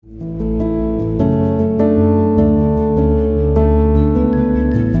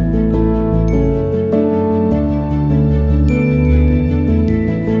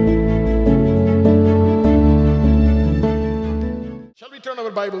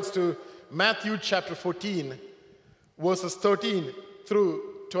Bibles to Matthew chapter 14, verses 13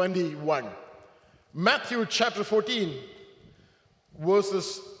 through 21. Matthew chapter 14,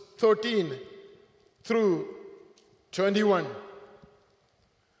 verses 13 through 21.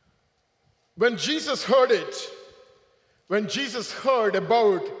 When Jesus heard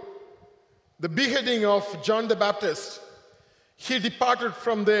about the beheading of John the Baptist, he departed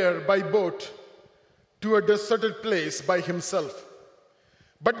from there by boat to a deserted place by himself.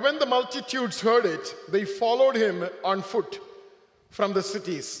 But when the multitudes heard it, they followed him on foot from the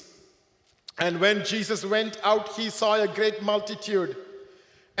cities. And when Jesus went out, he saw a great multitude,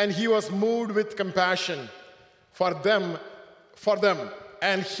 and he was moved with compassion for them,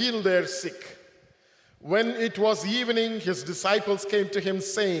 and healed their sick. When it was evening, his disciples came to him,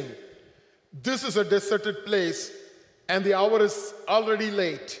 saying, "This is a deserted place, and the hour is already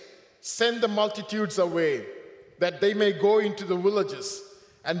late. Send the multitudes away, that they may go into the villages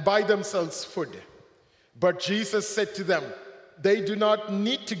and buy themselves food." But Jesus said to them, "They do not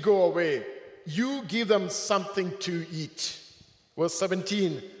need to go away. You give them something to eat." Verse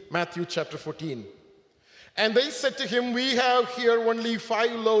 17, Matthew chapter 14. And they said to him, "We have here only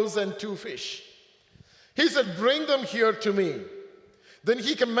 5 loaves and 2 fish." He said, "Bring them here to me." Then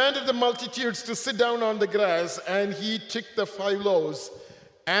he commanded the multitudes to sit down on the grass, and he took the 5 loaves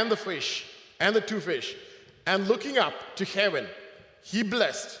and the fish and the 2 fish, and looking up to heaven, he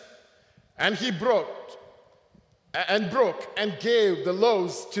blessed, and he broke and gave the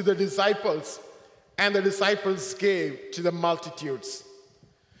loaves to the disciples, and the disciples gave to the multitudes.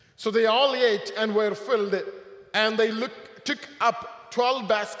 So they all ate and were filled, and they took up 12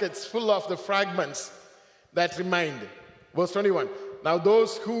 baskets full of the fragments that remained. Verse 21. Now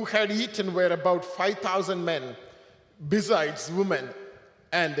those who had eaten were about 5,000 men, besides women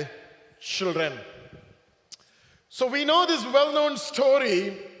and children. So we know this well-known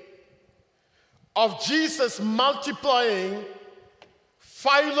story of Jesus multiplying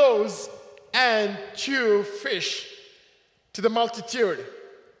 5 loaves and 2 fish to the multitude.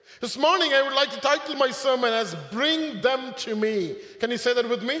 This morning I would like to title my sermon as "Bring Them to Me." Can you say that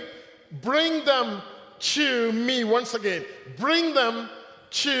with me? Bring them to me. Once again, bring them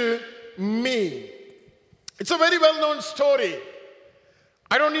to me. It's a very well-known story.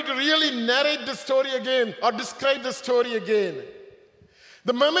 I don't need to really narrate the story again or describe the story again.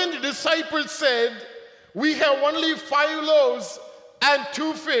 The moment the disciples said, "We have only 5 loaves and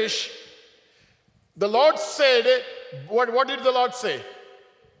 2 fish," the Lord said, what did the Lord say?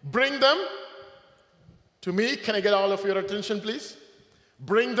 Bring them to me. Can I get all of your attention, please?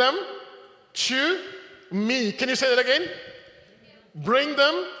 Bring them to me. Can you say that again? Bring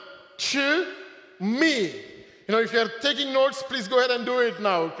them to me. You know, if you're taking notes, please go ahead and do it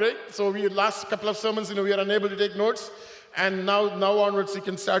now, okay? So last couple of sermons, we are unable to take notes, and now onwards you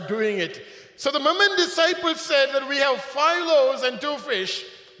can start doing it. So the moment disciples said that we have 5 loaves and 2 fish,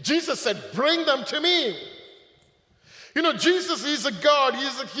 Jesus said, "Bring them to me." You know, Jesus is a God.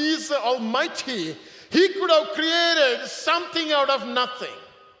 He's almighty. He could have created something out of nothing.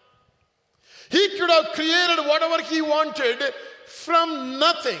 He could have created whatever he wanted from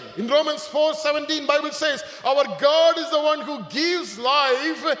nothing. In Romans 4:17, Bible says, our God is the one who gives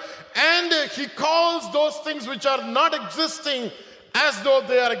life, and he calls those things which are not existing as though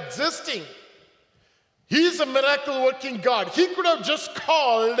they are existing. He is a miracle working God. He could have just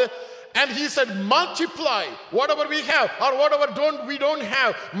called and he said, "Multiply whatever we have or whatever we don't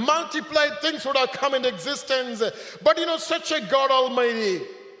have." Multiply, things would have come into existence. But such a God Almighty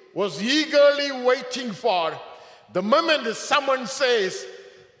was eagerly waiting for the moment someone says,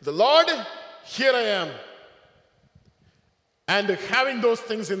 "The Lord, here I am." And having those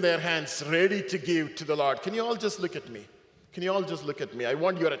things in their hands, ready to give to the Lord. Can you all just look at me? Can you all just look at me? I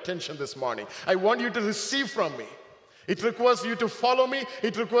want your attention this morning. I want you to receive from me. It requires you to follow me.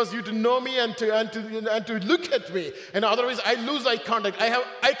 It requires you to know me and to look at me. And otherwise, I lose eye contact. I have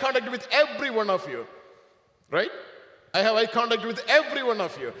eye contact with every one of you. Right? I have eye contact with every one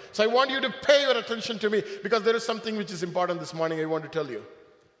of you. So I want you to pay your attention to me, because there is something which is important this morning I want to tell you.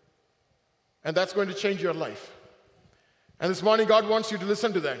 And that's going to change your life. And this morning God wants you to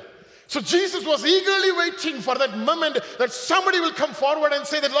listen to that. So Jesus was eagerly waiting for that moment that somebody will come forward and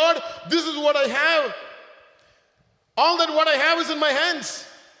say that, "Lord, this is what I have. All that what I have is in my hands,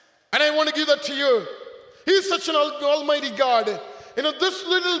 and I want to give that to you." He's such an almighty God. This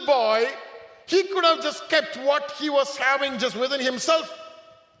little boy, he could have just kept what he was having just within himself,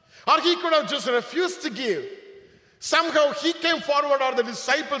 or he could have just refused to give. Somehow he came forward, or the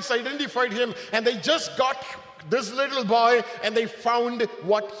disciples identified him, and they just got this little boy and they found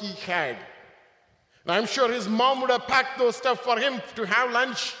what he had. And I'm sure his mom would have packed those stuff for him to have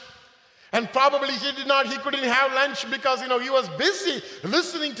lunch. And probably he couldn't have lunch because, he was busy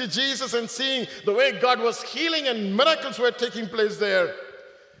listening to Jesus and seeing the way God was healing and miracles were taking place there.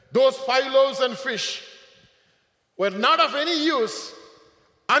 Those 5 loaves and fish were not of any use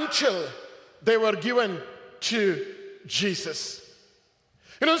until they were given to Jesus.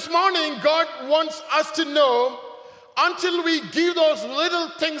 This morning, God wants us to know, until we give those little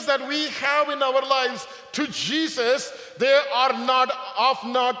things that we have in our lives to Jesus, they are not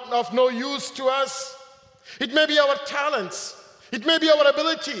of no use to us. It may be our talents. It may be our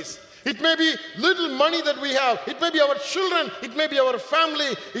abilities. It may be little money that we have. It may be our children. It may be our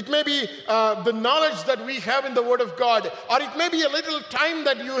family. It may be the knowledge that we have in the Word of God. Or it may be a little time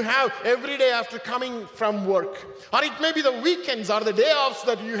that you have every day after coming from work. Or it may be the weekends or the day offs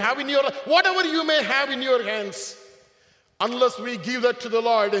that you have in your, whatever you may have in your hands. Unless we give that to the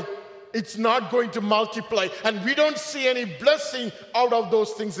Lord, it's not going to multiply. And we don't see any blessing out of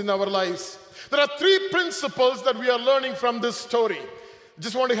those things in our lives. There are 3 principles that we are learning from this story.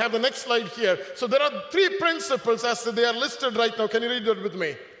 Just want to have the next slide here. So there are 3 principles as they are listed right now. Can you read that with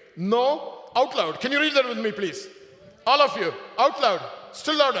me? No, out loud. Can you read that with me, please? All of you, out loud,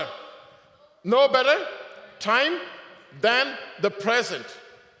 still louder. No better time than the present.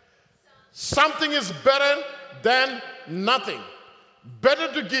 Something is better than nothing.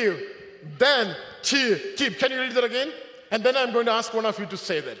 Better to give than to keep. Can you read that again? And then I'm going to ask one of you to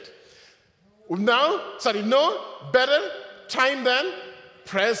say that. No better time than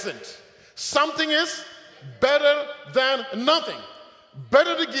present. Something is better than nothing.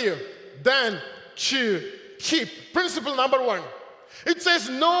 Better to give than to keep. Principle number 1. It says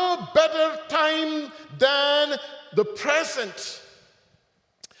no better time than the present.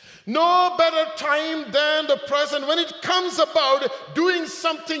 No better time than the present. When it comes about doing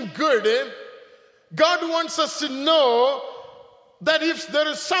something good, God wants us to know that if there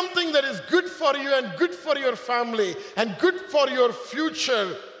is something that is good for you and good for your family and good for your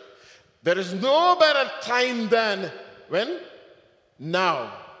future, there is no better time than when?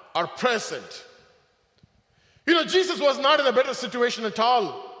 Now, or present. Jesus was not in a better situation at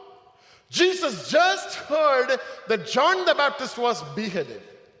all. Jesus just heard that John the Baptist was beheaded.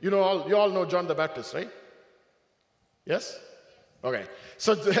 You all know John the Baptist, right? Yes? Okay.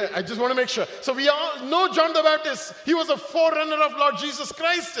 So I just want to make sure. So we all know John the Baptist. He was a forerunner of Lord Jesus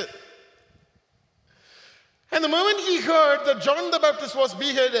Christ. And the moment he heard that John the Baptist was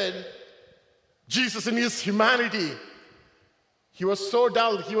beheaded, Jesus in his humanity, he was so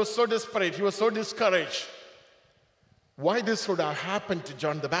dull, he was so desperate, he was so discouraged. Why this would have happened to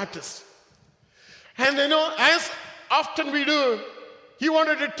John the Baptist? And as often we do, he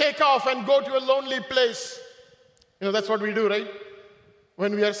wanted to take off and go to a lonely place. That's what we do, right?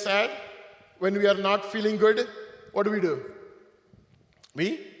 When we are sad, when we are not feeling good, what do?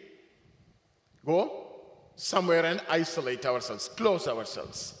 We go somewhere and isolate ourselves, close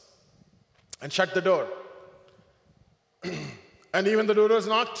ourselves, and shut the door. And even the door is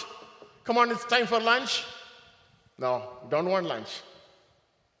knocked. Come on, it's time for lunch. No, don't want lunch.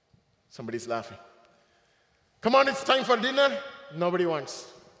 Somebody's laughing. Come on, it's time for dinner. Nobody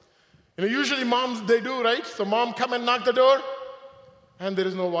wants. Usually moms, they do, right? So mom come and knock the door, and there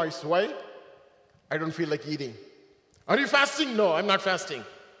is no voice. Why? I don't feel like eating. Are you fasting? No, I'm not fasting.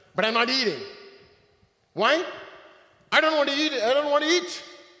 But I'm not eating. Why? I don't want to eat. I don't want to eat.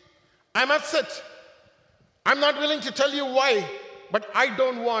 I'm upset. I'm not willing to tell you why, but I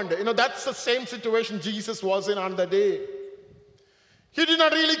don't want. That's the same situation Jesus was in on the day. He did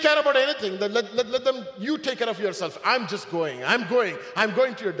not really care about anything. Let them, you take care of yourself. I'm just going. I'm going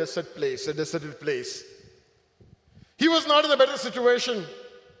to a deserted place. He was not in a better situation.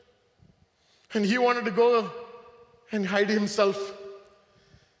 And he wanted to go and hide himself.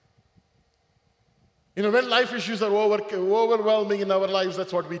 When life issues are overwhelming in our lives,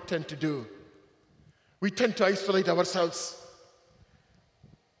 that's what we tend to do. We tend to isolate ourselves.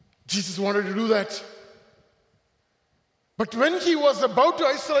 Jesus wanted to do that. But when he was about to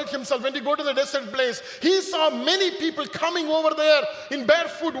isolate himself, when he go to the desert place, he saw many people coming over there in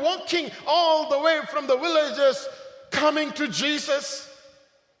barefoot, walking all the way from the villages, coming to Jesus.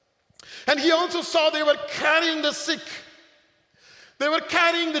 And he also saw they were carrying the sick. They were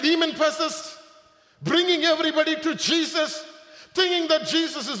carrying the demon-possessed, bringing everybody to Jesus, thinking that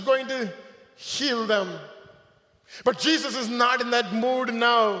Jesus is going to heal them. But Jesus is not in that mood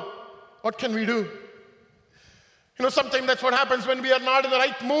now. What can we do? Sometimes that's what happens when we are not in the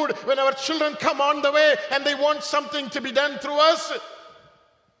right mood, when our children come on the way and they want something to be done through us.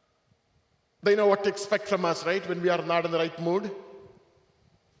 They know what to expect from us, right? When we are not in the right mood.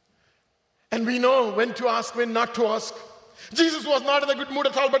 And we know when to ask, when not to ask. Jesus was not in a good mood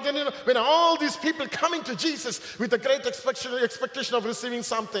at all, but then when all these people coming to Jesus with a great expectation of receiving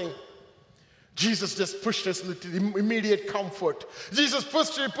something, Jesus just pushed us into immediate comfort. Jesus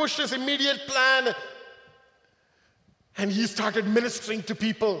pushed his immediate plan, and he started ministering to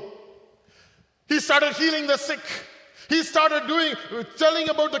people. He started healing the sick. He started telling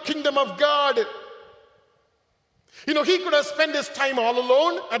about the kingdom of God. He could have spent his time all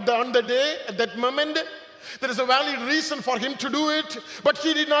alone on the day, at that moment. There is a valid reason for him to do it, but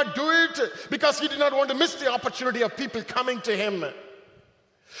he did not do it because he did not want to miss the opportunity of people coming to him.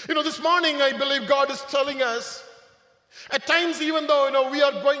 This morning I believe God is telling us, at times even though we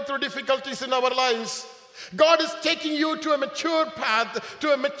are going through difficulties in our lives, God is taking you to a mature path,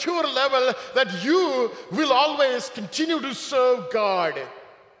 to a mature level that you will always continue to serve God.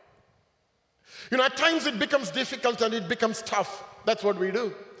 At times it becomes difficult and it becomes tough. That's what we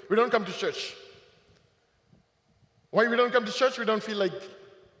do. We don't come to church. Why we don't come to church? We don't feel like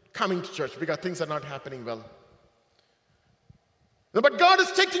coming to church because things are not happening well. But God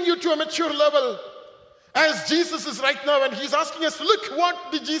is taking you to a mature level as Jesus is right now, and he's asking us, look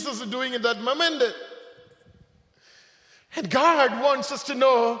what did Jesus is doing in that moment. And God wants us to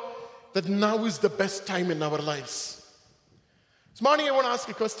know that now is the best time in our lives. This morning I want to ask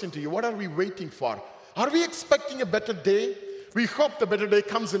a question to you. What are we waiting for? Are we expecting a better day? We hope the better day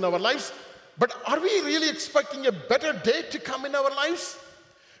comes in our lives. But are we really expecting a better day to come in our lives?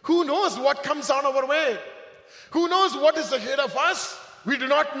 Who knows what comes on our way? Who knows what is ahead of us? We do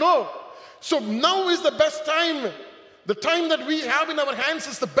not know. So now is the best time. The time that we have in our hands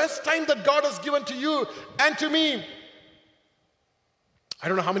is the best time that God has given to you and to me. I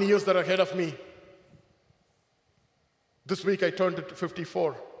don't know how many years that are ahead of me. This week I turned to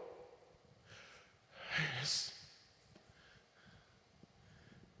 54. Yes.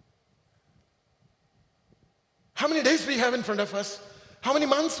 How many days we have in front of us? How many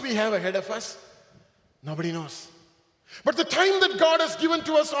months we have ahead of us? Nobody knows. But the time that God has given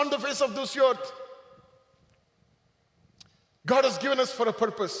to us on the face of this earth, God has given us for a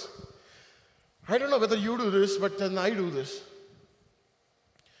purpose. I don't know whether you do this, but then I do this.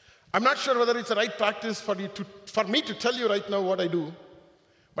 I'm not sure whether it's the right practice for me to tell you right now what I do,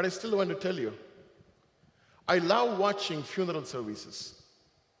 but I still want to tell you. I love watching funeral services.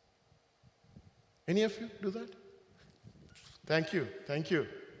 Any of you do that? Thank you.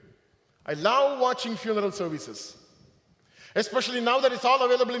 I love watching funeral services, especially now that it's all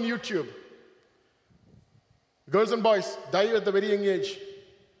available in YouTube. Girls and boys die at the very young age,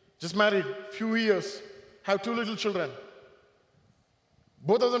 just married, few years, have 2 little children.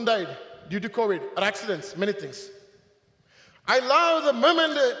 Both of them died due to COVID or accidents, many things. I love the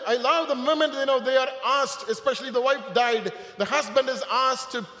moment, they are asked, especially the wife died, the husband is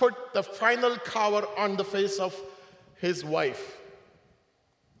asked to put the final cover on the face of his wife.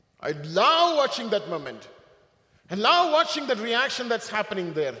 I love watching that moment. I love watching the reaction that's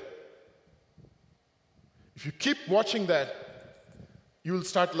happening there. If you keep watching that, you will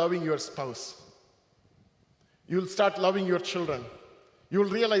start loving your spouse. You will start loving your children. You will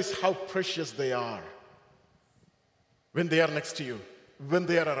realize how precious they are when they are next to you, when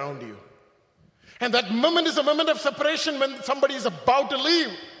they are around you. And that moment is a moment of separation when somebody is about to leave.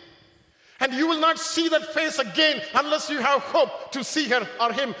 And you will not see that face again unless you have hope to see her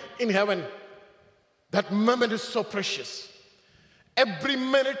or him in heaven. That moment is so precious. Every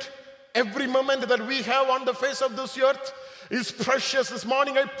minute, every moment that we have on the face of this earth is precious. This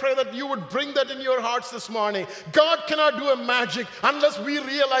morning I pray that you would bring that in your hearts this morning. God cannot do a magic unless we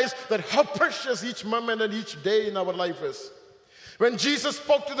realize that how precious each moment and each day in our life is. When Jesus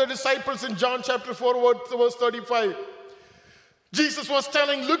spoke to the disciples in John chapter 4 verse 35, Jesus was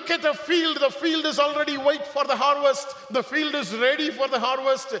telling, look at the field is already white for the harvest, the field is ready for the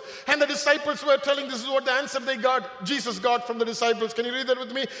harvest. And the disciples were telling, this is what the answer Jesus got from the disciples. Can you read that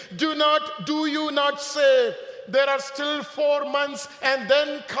with me? Do you not say, there are still 4 months and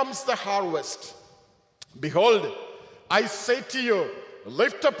then comes the harvest? Behold, I say to you,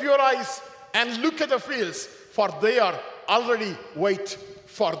 lift up your eyes and look at the fields, for they are already white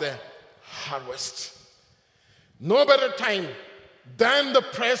for the harvest. No better time than the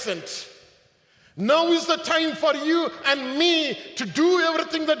present. Now is the time for you and me to do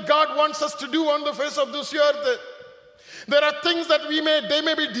everything that God wants us to do on the face of this earth. There are things that they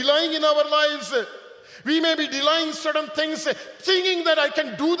may be delaying in our lives. We may be delaying certain things, thinking that I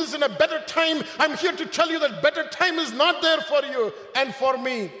can do this in a better time. I'm here to tell you that better time is not there for you and for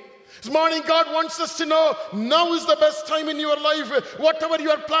me. This morning, God wants us to know now is the best time in your life. Whatever you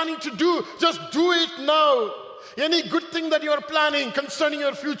are planning to do, just do it now. Any good thing that you are planning concerning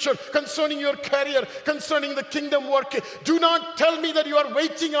your future, concerning your career, concerning the kingdom work, do not tell me that you are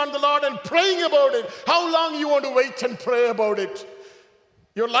waiting on the Lord and praying about it. How long you want to wait and pray about it?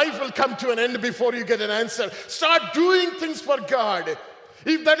 Your life will come to an end before you get an answer. Start doing things for God.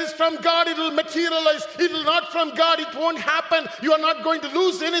 If that is from God, it will materialize. If it is not from God, it won't happen. You are not going to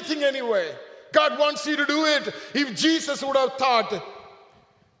lose anything anyway. God wants you to do it. If Jesus would have thought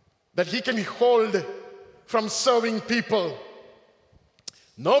that he can hold from serving people,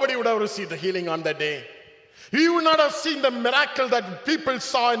 nobody would have received the healing on that day. He would not have seen the miracle that people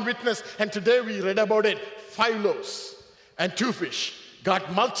saw and witnessed. And today we read about it. 5 loaves and 2 fish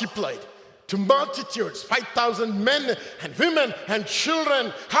got multiplied to multitudes, 5,000 men and women and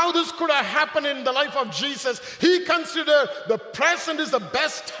children. How this could have happened in the life of Jesus? He considered the present is the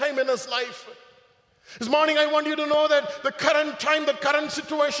best time in his life. This morning I want you to know that the current time, the current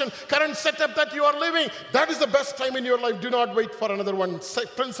situation, current setup that you are living, that is the best time in your life. Do not wait for another one.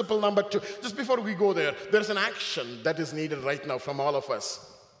 Principle number 2. Just before we go there's an action that is needed right now from all of us.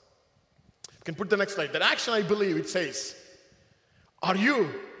 You can put the next slide. That action, I believe, it says, are you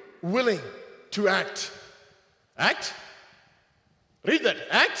willing to act? Act? Read that.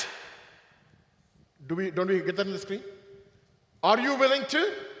 Act? Don't we get that on the screen? Are you willing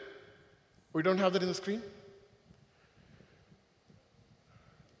to? We don't have that in the screen.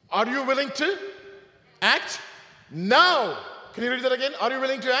 Are you willing to act? Now. Can you read that again? Are you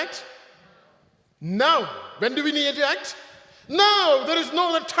willing to act? Now. When do we need to act? Now. There is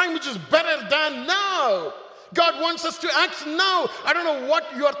no other time which is better than now. God wants us to act now. I don't know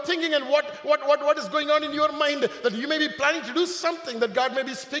what you are thinking and what is going on in your mind, that you may be planning to do something, that God may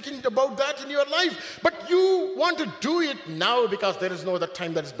be speaking about that in your life. But you want to do it now because there is no other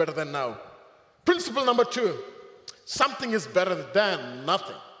time that is better than now. Principle number 2, something is better than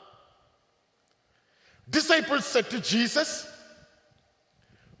nothing. Disciples said to Jesus,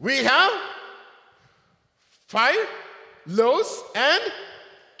 we have 5 loaves and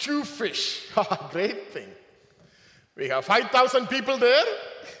 2 fish. Great thing. We have 5,000 people there.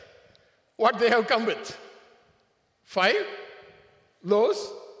 What they have come with? 5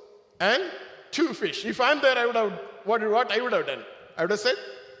 loaves and 2 fish. If I'm there, I would have, what I would have done? I would have said,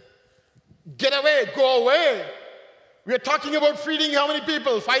 get away, go away. We are talking about feeding how many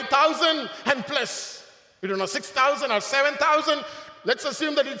people? 5,000 and plus. We don't know, 6,000 or 7,000. Let's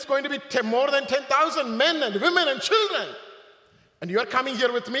assume that it's going to be more than 10,000 men and women and children. And you are coming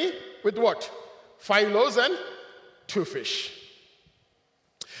here with me with what? 5 loaves and 2 fish.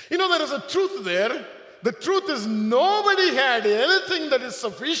 You know, there is a truth there. The truth is nobody had anything that is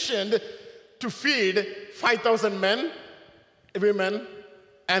sufficient to feed 5,000 men, women,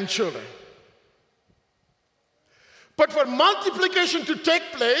 and children. But for multiplication to take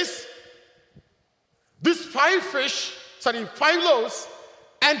place, these 5 loaves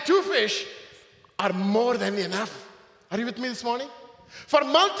and 2 fish are more than enough. Are you with me this morning? For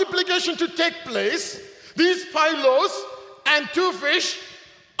multiplication to take place, these 5 loaves and 2 fish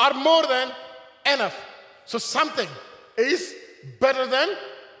are more than enough. So something is better than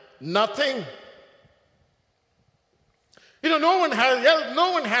nothing. You know, no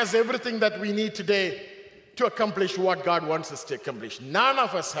one has everything that we need today to accomplish what God wants us to accomplish. None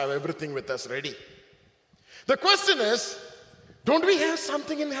of us have everything with us ready. The question is, don't we have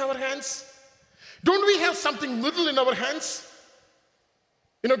something in our hands? Don't we have something little in our hands?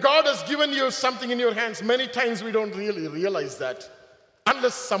 You know, God has given you something in your hands. Many times we don't really realize that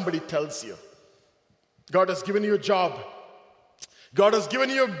unless somebody tells you. God has given you a job. God has given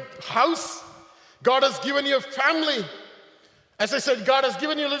you a house. God has given you a family. As I said, God has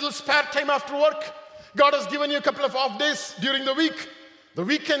given you a little spare time after work. God has given you a couple of off days during the week, the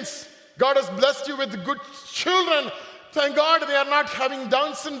weekends. God has blessed you with good children. Thank God they are not having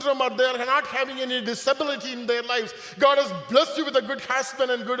Down syndrome or they are not having any disability in their lives. God has blessed you with a good husband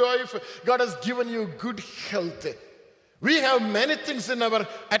and good wife. God has given you good health. We have many things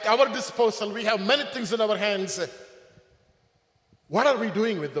at our disposal. We have many things in our hands. What are we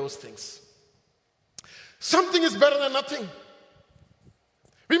doing with those things? Something is better than nothing.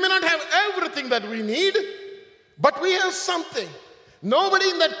 We may not have everything that we need, but we have something. Nobody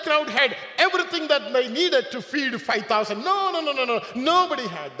in that crowd had everything that they needed to feed 5,000. No. Nobody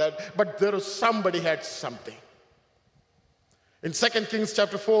had that, but somebody had something. In 2 Kings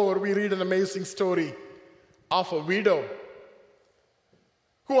chapter 4, we read an amazing story of a widow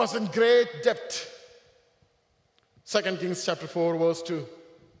who was in great debt. 2 Kings chapter 4, verse 2.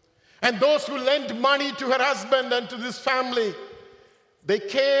 And those who lent money to her husband and to this family, they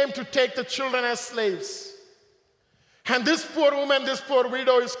came to take the children as slaves. And this poor woman, this poor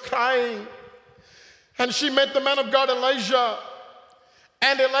widow is crying. And she met the man of God, Elijah.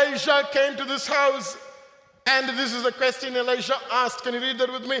 And Elijah came to this house. And this is the question Elisha asked. Can you read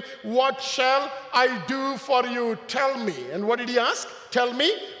that with me? What shall I do for you? Tell me. And what did he ask? Tell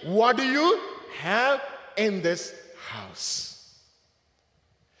me, what do you have in this house?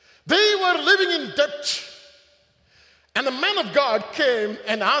 They were living in debt. And the man of God came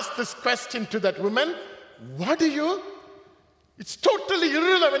and asked this question to that woman. What do you? It's totally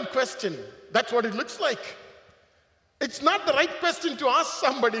irrelevant question. That's what it looks like. It's not the right question to ask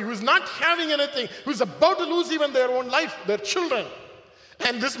somebody who's not having anything, who's about to lose even their own life, their children.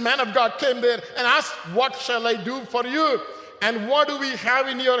 And this man of God came there and asked, what shall I do for you? And what do we have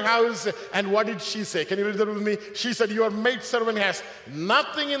in your house? And what did she say? Can you read that with me? She said, your maidservant has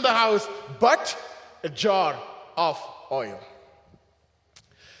nothing in the house but a jar of oil.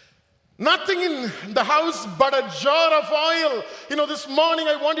 Nothing in the house but a jar of oil. This morning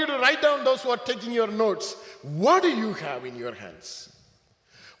I want you to write down, those who are taking your notes. What do you have in your hands?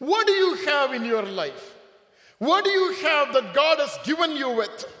 What do you have in your life? What do you have that God has given you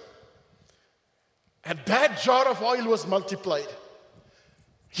with? And that jar of oil was multiplied.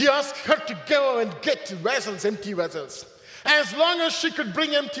 He asked her to go and get vessels, empty vessels. As long as she could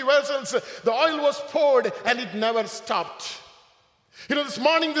bring empty vessels, the oil was poured and it never stopped. This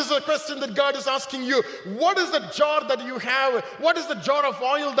morning, this is a question that God is asking you. What is the jar that you have? What is the jar of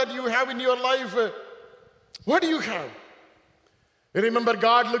oil that you have in your life? What do you have? You remember,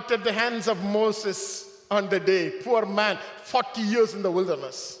 God looked at the hands of Moses on the day. Poor man, 40 years in the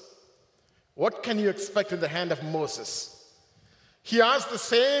wilderness. What can you expect in the hand of Moses? He asked the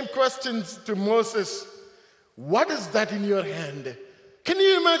same questions to Moses. What is that in your hand? Can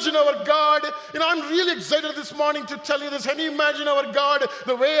you imagine our God? I'm really excited this morning to tell you this. Can you imagine our God,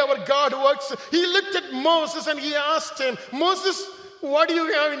 the way our God works? He looked at Moses and he asked him, Moses, what do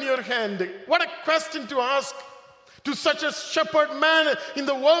you have in your hand? What a question to ask to such a shepherd man in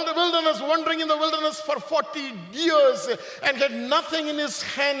the wilderness, wandering in the wilderness for 40 years and had nothing in his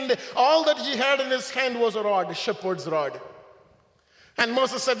hand. All that he had in his hand was a rod, a shepherd's rod. And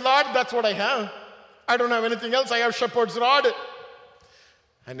Moses said, Lord, that's what I have. I don't have anything else. I have shepherd's rod.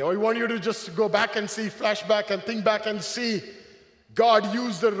 And I want you to just go back and see, flashback and think back and see. God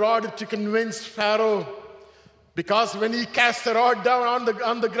used the rod to convince Pharaoh. Because when he cast the rod down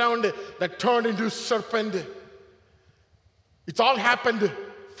on the ground, that turned into a serpent. It all happened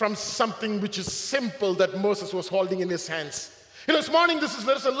from something which is simple that Moses was holding in his hands. This morning,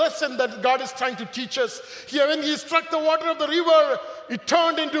 there's a lesson that God is trying to teach us. Here, when he struck the water of the river, it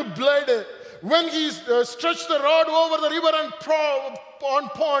turned into blood. When he stretched the rod over the river and on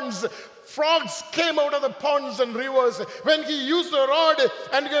ponds, frogs came out of the ponds and rivers. When he used the rod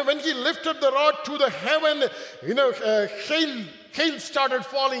and when he lifted the rod to the heaven, hail started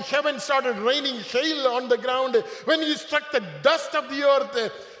falling. Heaven started raining hail on the ground. When he struck the dust of the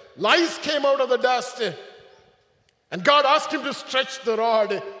earth, lice came out of the dust. And God asked him to stretch the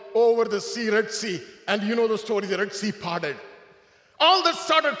rod over the sea, Red Sea. And you know the story, the Red Sea parted. All that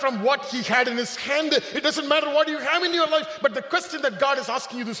started from what he had in his hand. It doesn't matter what you have in your life, but the question that God is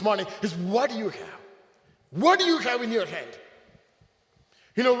asking you this morning is, what do you have? What do you have in your hand?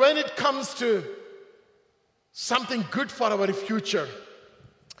 When it comes to something good for our future,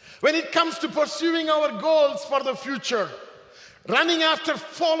 when it comes to pursuing our goals for the future, running after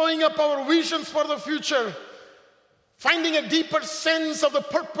following up our visions for the future, finding a deeper sense of the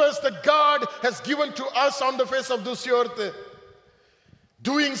purpose that God has given to us on the face of this earth,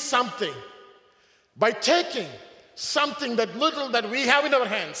 doing something by taking something that little that we have in our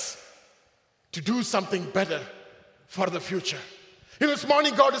hands to do something better for the future. This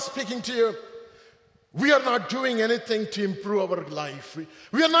morning God is speaking to you. We are not doing anything to improve our life.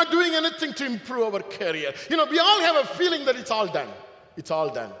 We are not doing anything to improve our career. We all have a feeling that it's all done. It's all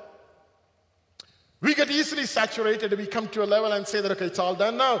done. We get easily saturated. We come to a level and say that, okay, it's all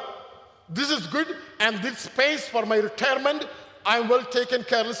done now. This is good, and this pays for my retirement. I'm well taken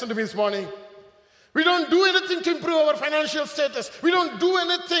care. Listen to me this morning. We don't do anything to improve our financial status. We don't do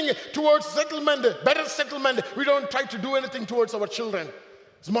anything towards settlement, better settlement. We don't try to do anything towards our children.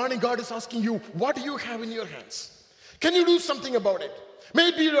 This morning, God is asking you, what do you have in your hands? Can you do something about it?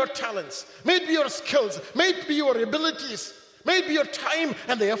 Maybe your talents, maybe your skills, maybe your abilities, maybe your time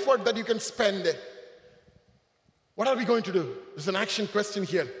and the effort that you can spend. What are we going to do? There's an action question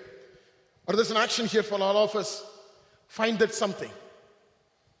here. Or there's an action here for all of us. Find that something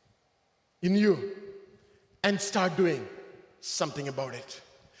in you and start doing something about it.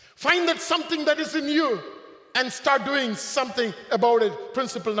 Find that something that is in you and start doing something about it.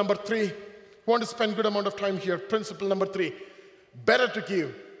 Principle number 3. I want to spend a good amount of time here. Principle number 3. Better to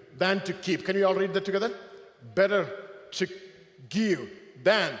give than to keep. Can you all read that together? Better to give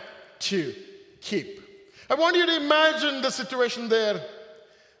than to keep. I want you to imagine the situation there.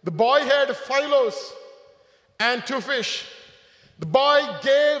 The boy had 5 loaves and 2 fish. The boy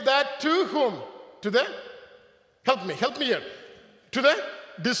gave that to whom? To the, help me here. To the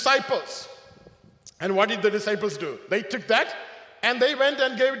disciples. And what did the disciples do? They took that and they went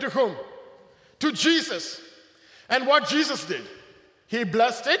and gave it to whom? To Jesus. And what Jesus did? He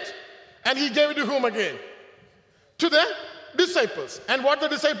blessed it and he gave it to whom again? To the disciples. And what the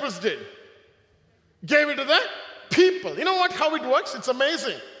disciples did? Gave it to the people. You know what? How it works? It's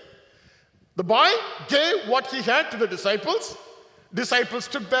amazing. The boy gave what he had to the disciples. Disciples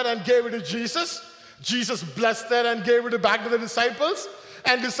took that and gave it to Jesus. Jesus blessed that and gave it back to the disciples.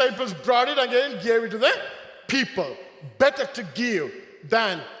 And disciples brought it again and gave it to the people. Better to give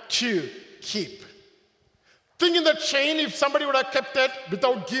than to keep. Think in that chain, if somebody would have kept that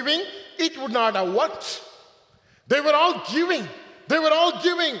without giving, it would not have worked. They were all giving. They were all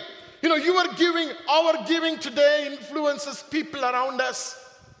giving. You know, you are giving. Our giving today influences people around us.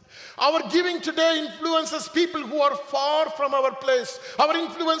 Our giving today influences people who are far from our place. Our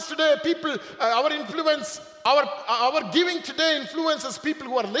influence today, our giving today influences people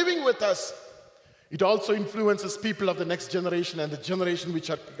who are living with us. It also influences people of the next generation and the generation which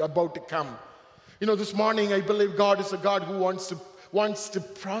are about to come. You know, this morning I believe God is a God who wants to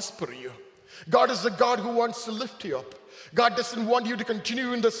prosper you. God is a God who wants to lift you up. God doesn't want you to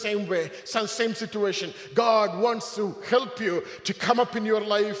continue in the same way, same situation. God wants to help you to come up in your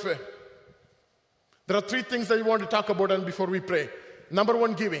life. There are 3 things that we want to talk about and before we pray. Number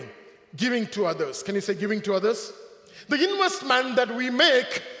 1, giving. Giving to others. Can you say giving to others? The investment that we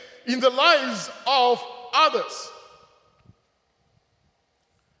make in the lives of others.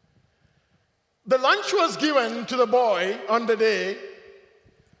 The lunch was given to the boy on the day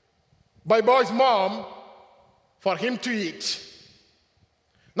by boy's mom for him to eat,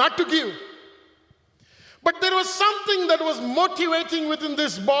 not to give. But there was something that was motivating within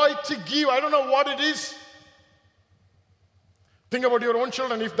this boy to give. I don't know what it is. Think about your own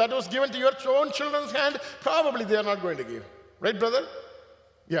children. If that was given to your own children's hand, probably they are not going to give. Right, brother?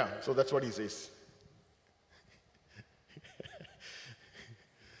 Yeah, so that's what he says.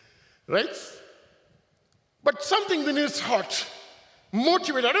 Right? But something in his heart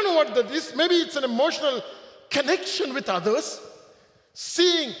motivated. I don't know what that is. Maybe it's an emotional connection with others.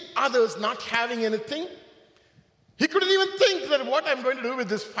 Seeing others not having anything. He couldn't even think that what I'm going to do with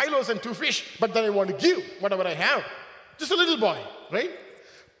this 5 loaves and 2 fish, but then I want to give whatever I have. Just a little boy, right?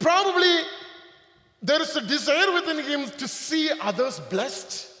 Probably there is a desire within him to see others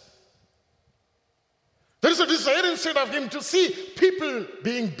blessed. There is a desire inside of him to see people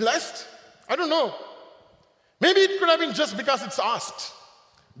being blessed. I don't know. Maybe it could have been just because it's asked.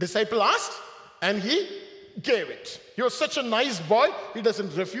 Disciple asked and he gave it. He was such a nice boy, he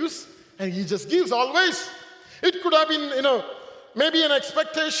doesn't refuse and he just gives always. It could have been, maybe an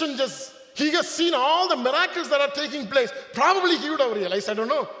expectation, he has seen all the miracles that are taking place. Probably he would have realized, I don't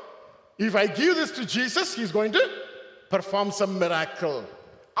know, if I give this to Jesus, he's going to perform some miracle.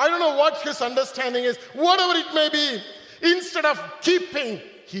 I don't know what his understanding is, whatever it may be. Instead of keeping,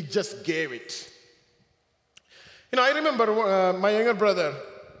 he just gave it. I remember my younger brother,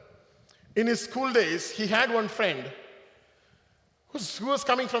 in his school days, he had one friend who was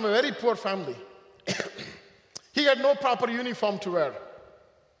coming from a very poor family. He had no proper uniform to wear.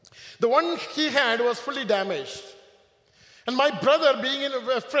 The one he had was fully damaged. And my brother, being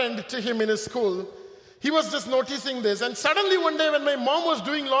a friend to him in his school, he was just noticing this. And suddenly one day when my mom was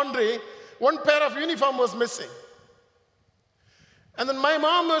doing laundry, one pair of uniform was missing. And then my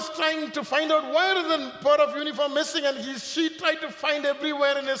mom was trying to find out where is the pair of uniform missing, and she tried to find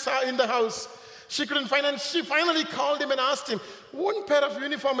everywhere in the house. She couldn't find, and she finally called him and asked him, one pair of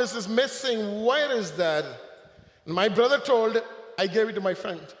uniform is missing, where is that? And my brother told, I gave it to my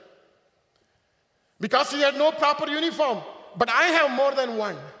friend. Because he had no proper uniform, but I have more than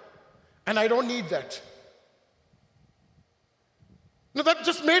one, and I don't need that. Now that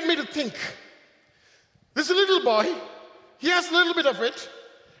just made me to think, this little boy, he has a little bit of it,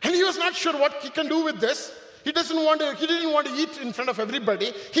 and he was not sure what he can do with this. He didn't want to eat in front of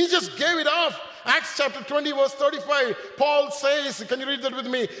everybody. He just gave it off. Acts chapter 20, verse 35, Paul says, can you read that with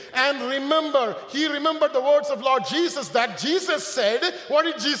me? And he remembered the words of Lord Jesus, that Jesus said, what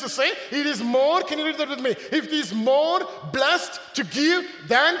did Jesus say? It is more, can you read that with me? It is more blessed to give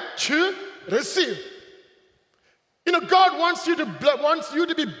than to receive. God wants you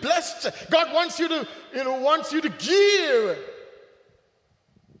to be blessed. God wants you to give.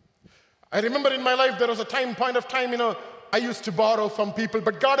 I remember in my life there was a point of time, I used to borrow from people,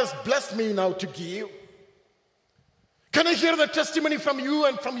 but God has blessed me now to give. Can I hear the testimony from you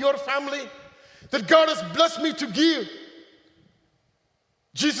and from your family that God has blessed me to give?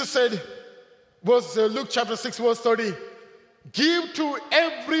 Jesus said, Luke chapter 6, verse 30, give to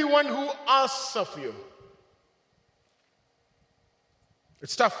everyone who asks of you.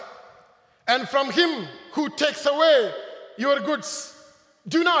 It's tough. And from him who takes away your goods,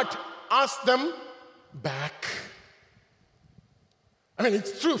 do not ask them back. I mean,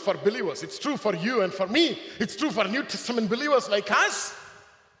 it's true for believers. It's true for you and for me. It's true for New Testament believers like us.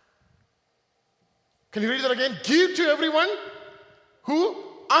 Can you read that again? Give to everyone who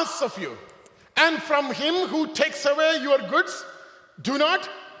asks of you. And from him who takes away your goods, do not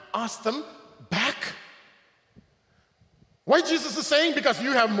ask them back. Why Jesus is saying? Because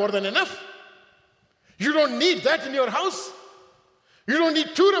you have more than enough. You don't need that in your house. You don't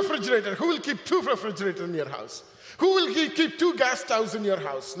need 2 refrigerators. Who will keep 2 refrigerators in your house? Who will keep 2 gas stoves in your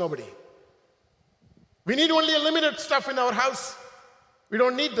house? Nobody. We need only a limited stuff in our house. We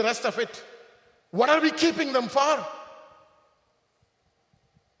don't need the rest of it. What are we keeping them for?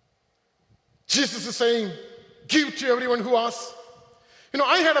 Jesus is saying, give to everyone who asks. You know,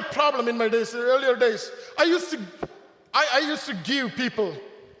 I had a problem in my days, earlier days. I used to give people.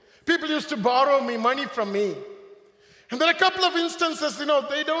 People used to borrow me money from me. And there are a couple of instances,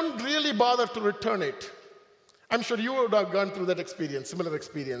 they don't really bother to return it. I'm sure you would have gone through that experience, similar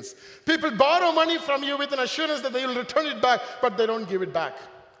experience. People borrow money from you with an assurance that they will return it back, but they don't give it back.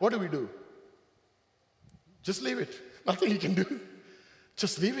 What do? Just leave it. Nothing you can do.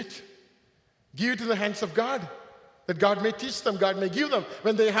 Just leave it. Give it in the hands of God, that God may teach them, God may give them.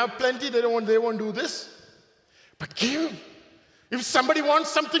 When they have plenty, they won't do this. But give. If somebody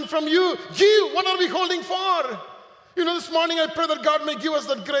wants something from you, give. What are we holding for? This morning I pray that God may give us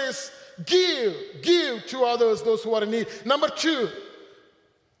that grace. Give to others, those who are in need. Number 2,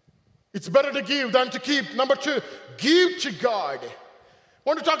 it's better to give than to keep. Number 2, give to God. I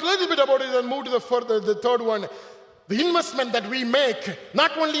want to talk a little bit about it and move to the third one. The investment that we make,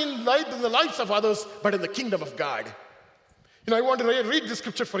 not only in the lives of others, but in the kingdom of God. I want to read this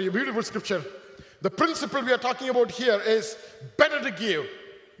scripture for you, beautiful scripture. The principle we are talking about here is better to give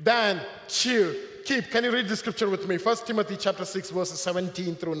than to keep. Can you read the scripture with me? 1 Timothy chapter 6, verses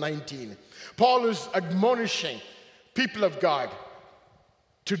 17 through 19. Paul is admonishing people of God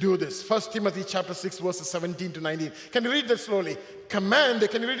to do this. 1 Timothy chapter 6, verses 17 to 19. Can you read that slowly? Can you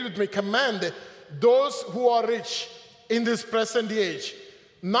read it with me? Command those who are rich in this present age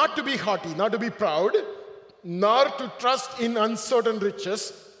not to be haughty, not to be proud, nor to trust in uncertain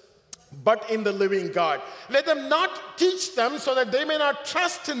riches, but in the living God. Let them not teach them so that they may not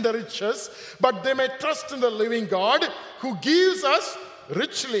trust in the riches, but they may trust in the living God who gives us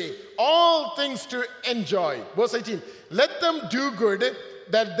richly all things to enjoy. Verse 18, let them do good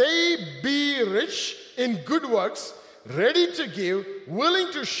that they be rich in good works, ready to give,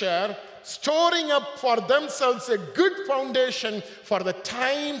 willing to share, storing up for themselves a good foundation for the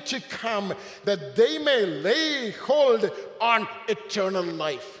time to come, that they may lay hold on eternal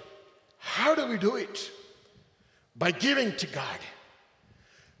life. How do we do it? By giving to God.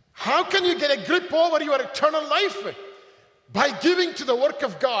 How can you get a grip over your eternal life? By giving to the work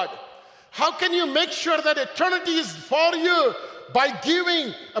of God. How can you make sure that eternity is for you? By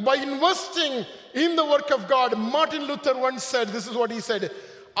giving, by investing in the work of God. Martin Luther once said, this is what he said,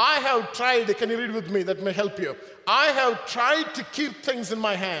 I have tried, can you read with me, that may help you. I have tried to keep things in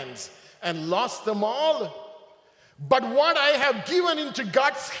my hands and lost them all. But what I have given into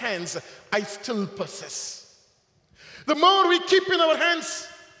God's hands, I still possess. The more we keep in our hands,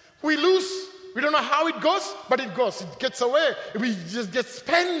 we lose. We don't know how it goes, but it goes. It gets away. We just get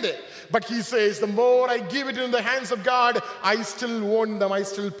spent. But he says, the more I give it in the hands of God, I still own them. I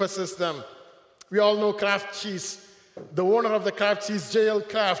still possess them. We all know Kraft Cheese. The owner of the Kraft Cheese, J.L.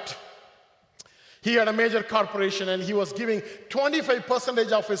 Kraft, he had a major corporation and he was giving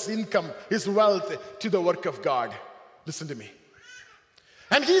 25% of his income, his wealth, to the work of God. Listen to me.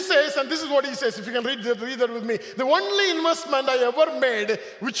 And he says, and this is what he says, if you can read that with me, the only investment I ever made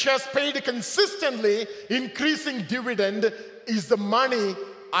which has paid consistently increasing dividend is the money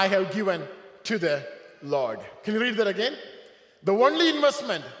I have given to the Lord. Can you read that again? The only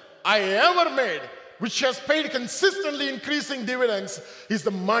investment I ever made which has paid consistently increasing dividends is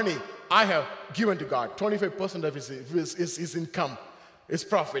the money I have given to God. 25% of his income, his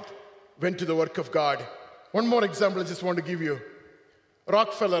profit, went to the work of God. One more example I just want to give you.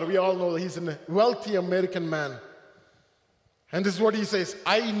 Rockefeller, we all know he's a wealthy American man. And this is what he says,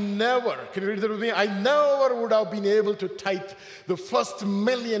 can you read that with me? I never would have been able to tithe the first $1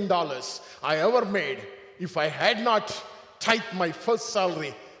 million I ever made if I had not tithe my first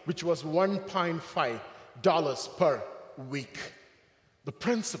salary, which was $1.5 per week. The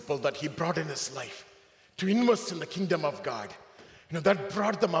principle that he brought in his life to invest in the kingdom of God, that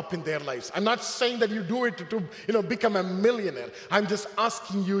brought them up in their lives. I'm not saying that you do it to become a millionaire. I'm just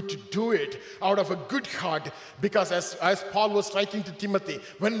asking you to do it out of a good heart, because as Paul was writing to Timothy,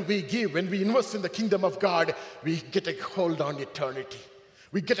 when we give, when we invest in the kingdom of God, we get a hold on eternity.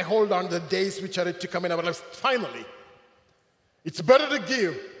 We get a hold on the days which are yet to come in our lives. Finally, it's better to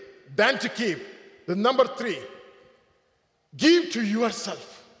give than to keep. The number 3, give to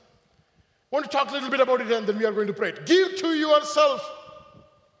yourself. I want to talk a little bit about it, and then we are going to pray. Give to yourself.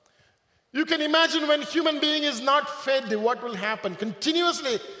 You can imagine when human being is not fed, what will happen?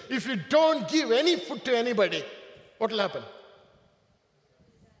 Continuously, if you don't give any food to anybody, what will happen?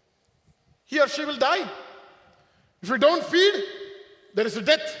 He or she will die. If you don't feed, there is a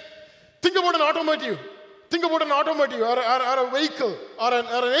death. Think about an automotive. Think about an automotive or a vehicle or an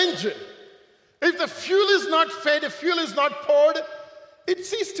engine. If the fuel is not fed, if fuel is not poured, it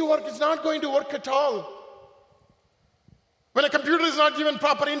ceases to work. It's not going to work at all. When a computer is not given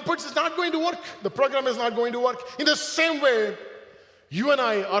proper inputs, it's not going to work. The program is not going to work. In the same way, you and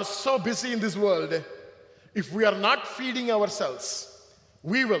I are so busy in this world. If we are not feeding ourselves,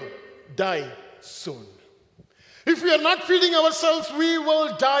 we will die soon. If we are not feeding ourselves, we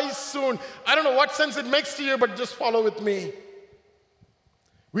will die soon. I don't know what sense it makes to you, but just follow with me.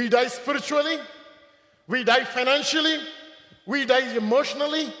 We die spiritually. We die financially. We die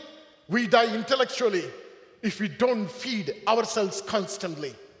emotionally. We die intellectually if we don't feed ourselves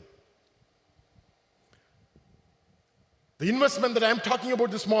constantly. The investment that I'm talking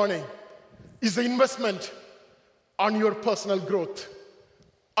about this morning is the investment on your personal growth,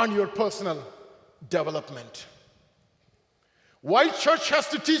 on your personal development. Why church has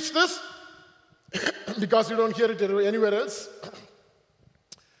to teach this? Because you don't hear it anywhere else.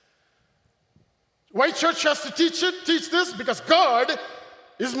 Why church has to teach this? Because God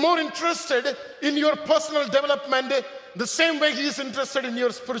is more interested in your personal development the same way He is interested in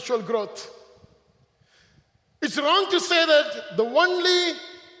your spiritual growth. It's wrong to say that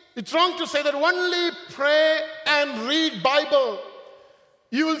only pray and read Bible,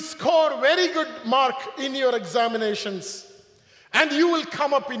 you will score very good mark in your examinations and you will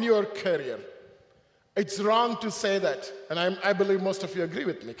come up in your career. It's wrong to say that, and I believe most of you agree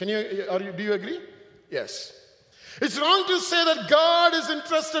with me. Do you agree? Yes. It's wrong to say that God is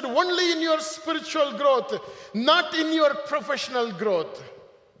interested only in your spiritual growth, not in your professional growth.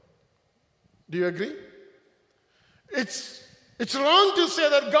 Do you agree? It's wrong to say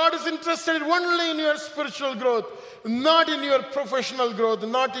that God is interested only in your spiritual growth, not in your professional growth,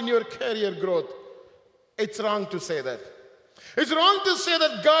 not in your career growth. It's wrong to say that. It's wrong to say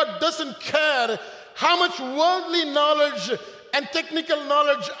that God doesn't care how much worldly knowledge and technical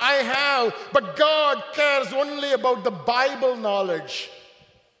knowledge I have, but God cares only about the Bible knowledge.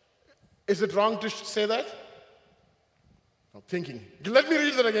 Is it wrong to say that? I'm thinking. Let me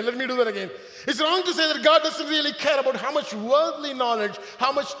read that again. Let me do that again. It's wrong to say that God doesn't really care about how much worldly knowledge,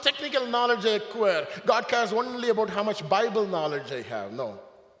 how much technical knowledge I acquire. God cares only about how much Bible knowledge I have. No.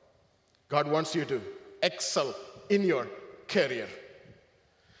 God wants you to excel in your career.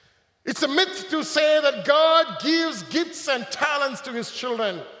 It's a myth to say that God gives gifts and talents to His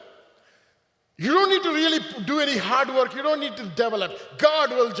children. You don't need to really do any hard work. You don't need to develop. God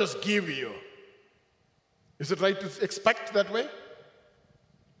will just give you. Is it right to expect that way?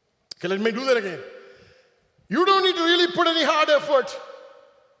 Okay, let me do that again. You don't need to really put any hard effort.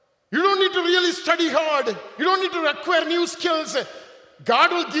 You don't need to really study hard. You don't need to acquire new skills.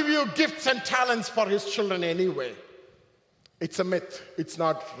 God will give you gifts and talents for His children anyway. It's a myth. It's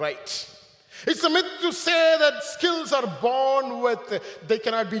not right. It's a myth to say that skills are born with, they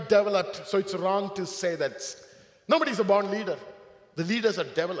cannot be developed. So it's wrong to say that. Nobody's a born leader. The leaders are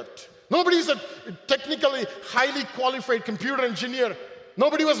developed. Nobody's a technically highly qualified computer engineer.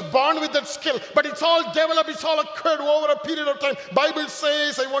 Nobody was born with that skill, but it's all developed, it's all occurred over a period of time. Bible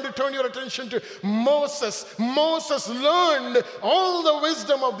says, I want to turn your attention to Moses. Moses learned all the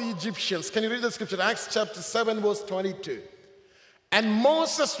wisdom of the Egyptians. Can you read the scripture? Acts chapter 7, verse 22. And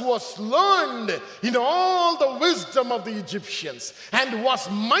Moses was learned in all the wisdom of the Egyptians and was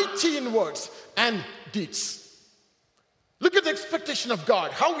mighty in words and deeds. Look at the expectation of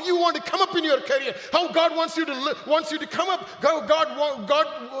God. How you want to come up in your career. How God wants you to come up.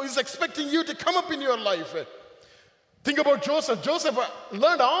 God is expecting you to come up in your life. Think about Joseph. Joseph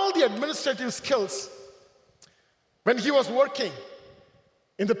learned all the administrative skills when he was working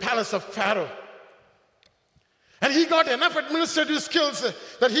in the palace of Pharaoh. And he got enough administrative skills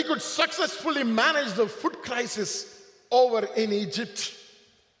that he could successfully manage the food crisis over in Egypt.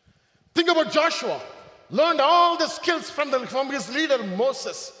 Think about Joshua. Learned all the skills from his leader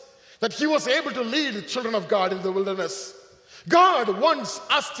Moses, that he was able to lead the children of God in the wilderness. God wants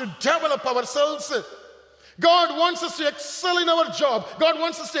us to develop ourselves. God wants us to excel in our job. God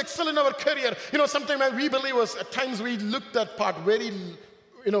wants us to excel in our career. Sometimes we believers, at times we look that part very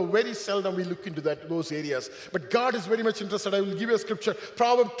seldom we look into those areas. But God is very much interested. I will give you a scripture,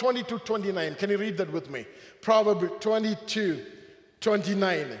 Proverbs 22:29. Can you read that with me? Proverbs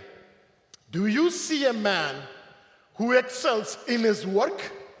 22:29. Do you see a man who excels in his work?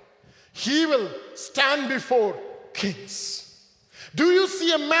 He will stand before kings. Do you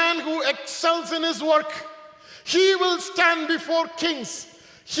see a man who excels in his work? He will stand before kings.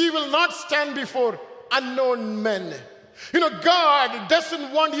 He will not stand before unknown men. God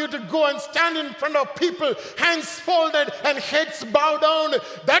doesn't want you to go and stand in front of people, hands folded and heads bowed down.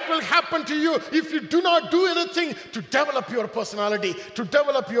 That will happen to you if you do not do anything to develop your personality, to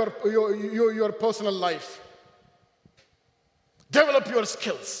develop your personal life. Develop your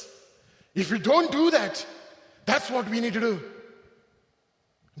skills. If you don't do that, that's what we need to do.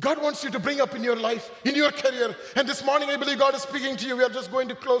 God wants you to bring up in your life, in your career. And this morning, I believe God is speaking to you. We are just going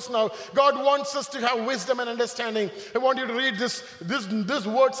to close now. God wants us to have wisdom and understanding. I want you to read these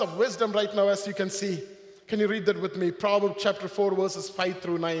words of wisdom right now, as you can see. Can you read that with me? Proverbs chapter 4, verses 5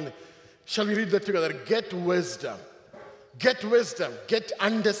 through 9. Shall we read that together? Get wisdom. Get wisdom. Get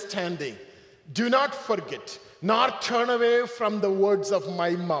understanding. Do not forget, nor turn away from the words of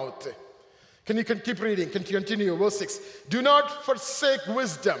my mouth. You can keep reading. Continue. Verse 6. Do not forsake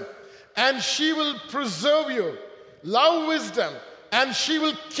wisdom, and she will preserve you. Love wisdom, and she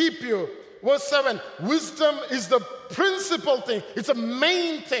will keep you. Verse 7. Wisdom is the principal thing. It's a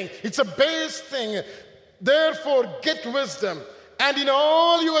main thing. It's a base thing. Therefore, get wisdom. And in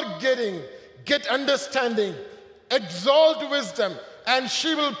all you are getting, get understanding. Exalt wisdom, and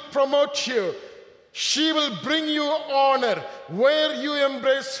she will promote you. She will bring you honor where you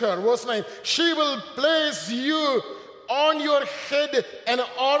embrace her. Verse 9. She will place you on your head an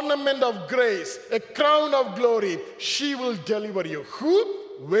ornament of grace, a crown of glory. She will deliver you. Who?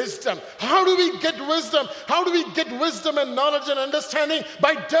 Wisdom. How do we get wisdom? How do we get wisdom and knowledge and understanding?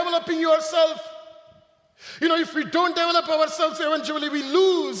 By developing yourself. If we don't develop ourselves, eventually we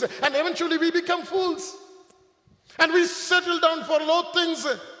lose, and eventually we become fools. And we settle down for low things.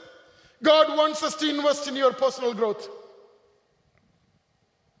 God wants us to invest in your personal growth.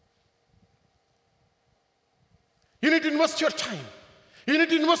 You need to invest your time. You need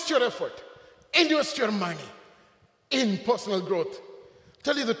to invest your effort. Invest your money in personal growth.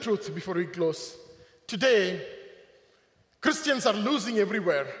 Tell you the truth before we close. Today, Christians are losing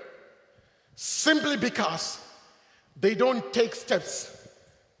everywhere simply because they don't take steps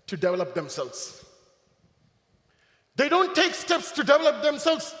to develop themselves. They don't take steps to develop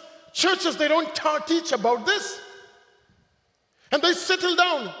themselves. Churches, they don't teach about this. And they settle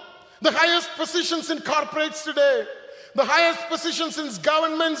down. The highest positions in corporates today, the highest positions in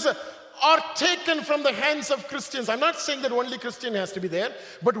governments are taken from the hands of Christians. I'm not saying that only Christian has to be there,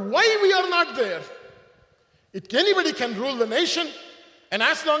 but why we are not there? Anybody can rule the nation, and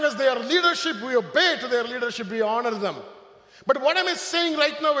as long as they are leadership, we obey to their leadership, we honor them. But what am I saying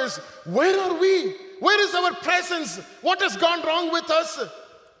right now is, where are we? Where is our presence? What has gone wrong with us?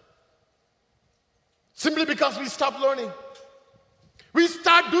 Simply because we stop learning. We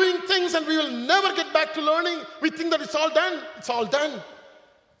start doing things and we will never get back to learning. We think that it's all done. It's all done.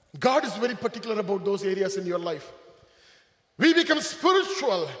 God is very particular about those areas in your life. We become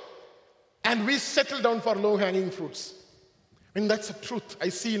spiritual and we settle down for low-hanging fruits. And that's the truth I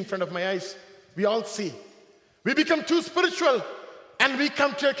see in front of my eyes. We all see. We become too spiritual and we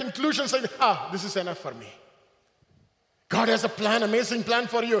come to a conclusion saying, this is enough for me. God has a plan, amazing plan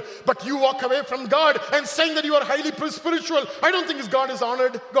for you, but you walk away from God and saying that you are highly spiritual. I don't think God is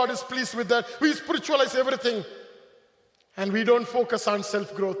honored. God is pleased with that. We spiritualize everything and we don't focus on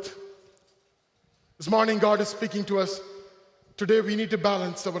self-growth. This morning, God is speaking to us. Today, we need to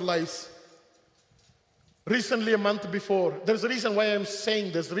balance our lives. Recently, a month before, there's a reason why I'm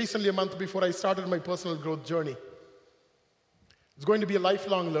saying this. Recently, a month before I started my personal growth journey. It's going to be a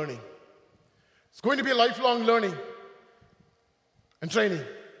lifelong learning. It's going to be a lifelong learning and training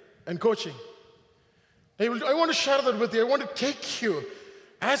and coaching. I want to share that with you. I want to take you,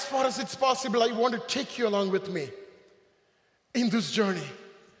 as far as it's possible, I want to take you along with me in this journey.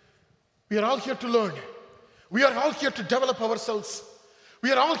 We are all here to learn. We are all here to develop ourselves.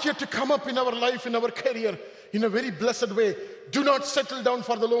 We are all here to come up in our life, in our career, in a very blessed way. Do not settle down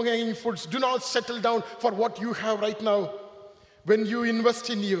for the low-hanging fruits. Do not settle down for what you have right now. When you invest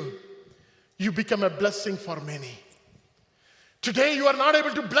in you, you become a blessing for many. Today you are not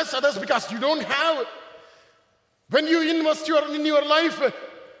able to bless others because you don't have. When you invest in your life,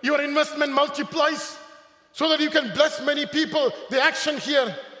 your investment multiplies so that you can bless many people. The action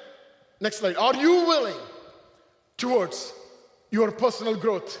here, next slide. Are you willing towards your personal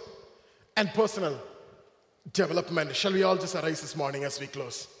growth and personal development? Shall we all just arise this morning as we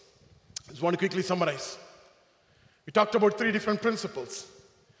close? I just want to quickly summarize. We talked about 3 different principles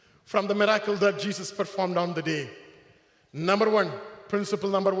from the miracle that Jesus performed on the day. Principle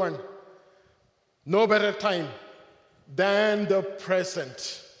number one, no better time than the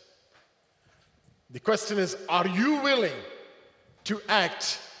present. The question is, are you willing to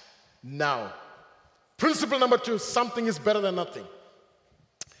act now? Principle number 2, something is better than nothing.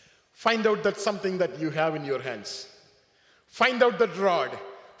 Find out that something that you have in your hands. Find out that rod.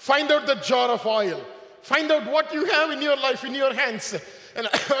 Find out the jar of oil. Find out what you have in your life, in your hands. And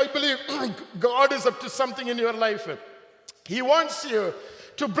I believe God is up to something in your life. He wants you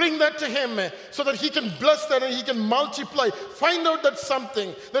to bring that to Him so that He can bless that and He can multiply. Find out that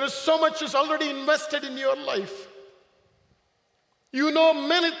something. There is so much is already invested in your life. You know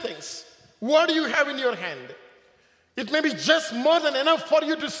many things. What do you have in your hand? It may be just more than enough for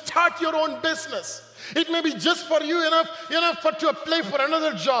you to start your own business. It may be just for you enough to apply for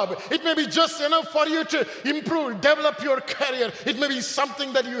another job. It may be just enough for you to improve, develop your career. It may be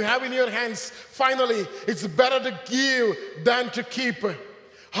something that you have in your hands. Finally, it's better to give than to keep.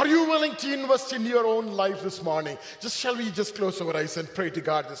 Are you willing to invest in your own life this morning? Shall we just close our eyes and pray to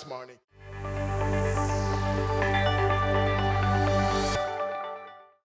God this morning?